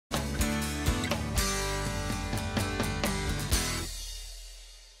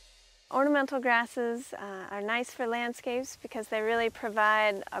Ornamental grasses are nice for landscapes because they really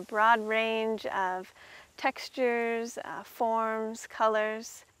provide a broad range of textures, forms,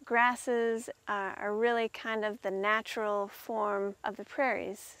 colors. Grasses are really kind of the natural form of the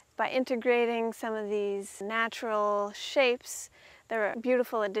prairies. By integrating some of these natural shapes, there are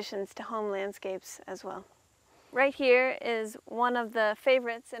beautiful additions to home landscapes as well. Right here is one of the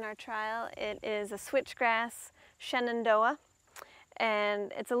favorites in our trial. It is a Switchgrass Shenandoah.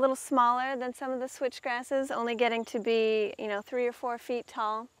 And it's a little smaller than some of the switchgrasses, only getting to be, 3 or 4 feet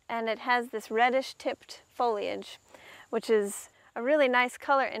tall. And it has this reddish tipped foliage, which is a really nice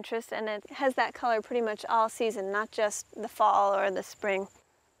color interest, and it has that color pretty much all season, not just the fall or the spring.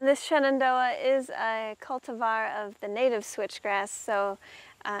 This Shenandoah is a cultivar of the native switchgrass, so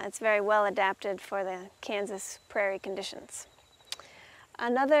it's very well adapted for the Kansas prairie conditions.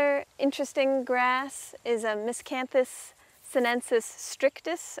 Another interesting grass is a Miscanthus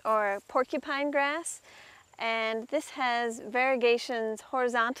strictus, or porcupine grass, and this has variegations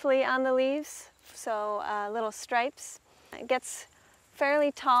horizontally on the leaves, so little stripes. It gets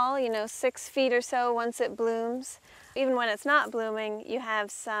fairly tall, 6 feet or so once it blooms. Even when it's not blooming, you have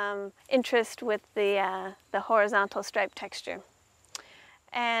some interest with the horizontal stripe texture.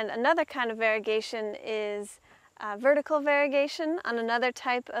 And another kind of variegation is vertical variegation on another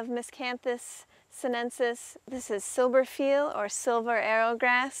type of Miscanthus sinensis. This is silverfeel or silver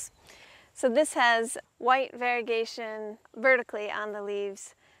arrowgrass. So this has white variegation vertically on the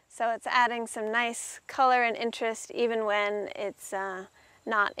leaves. So it's adding some nice color and interest even when it's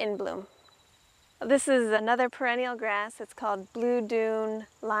not in bloom. This is another perennial grass. It's called blue dune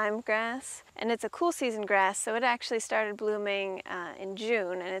lime grass, and it's a cool season grass. So it actually started blooming in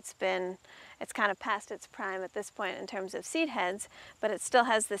June, and it's kind of past its prime at this point in terms of seed heads, but it still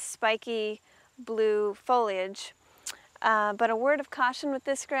has this spiky blue foliage. But a word of caution with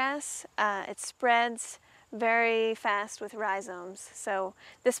this grass, it spreads very fast with rhizomes. So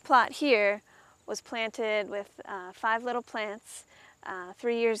this plot here was planted with 5 little plants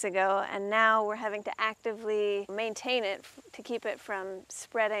 3 years ago, and now we're having to actively maintain it to keep it from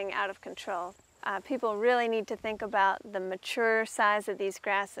spreading out of control. People really need to think about the mature size of these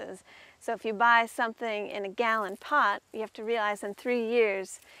grasses. So if you buy something in a gallon pot, you have to realize in 3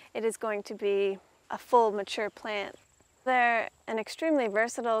 years it is going to be a full mature plant. They're an extremely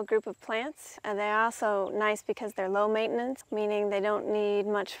versatile group of plants, and they're also nice because they're low maintenance, meaning they don't need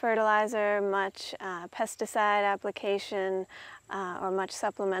much fertilizer, much pesticide application, or much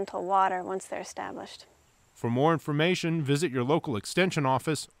supplemental water once they're established. For more information, visit your local extension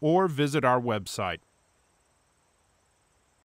office or visit our website.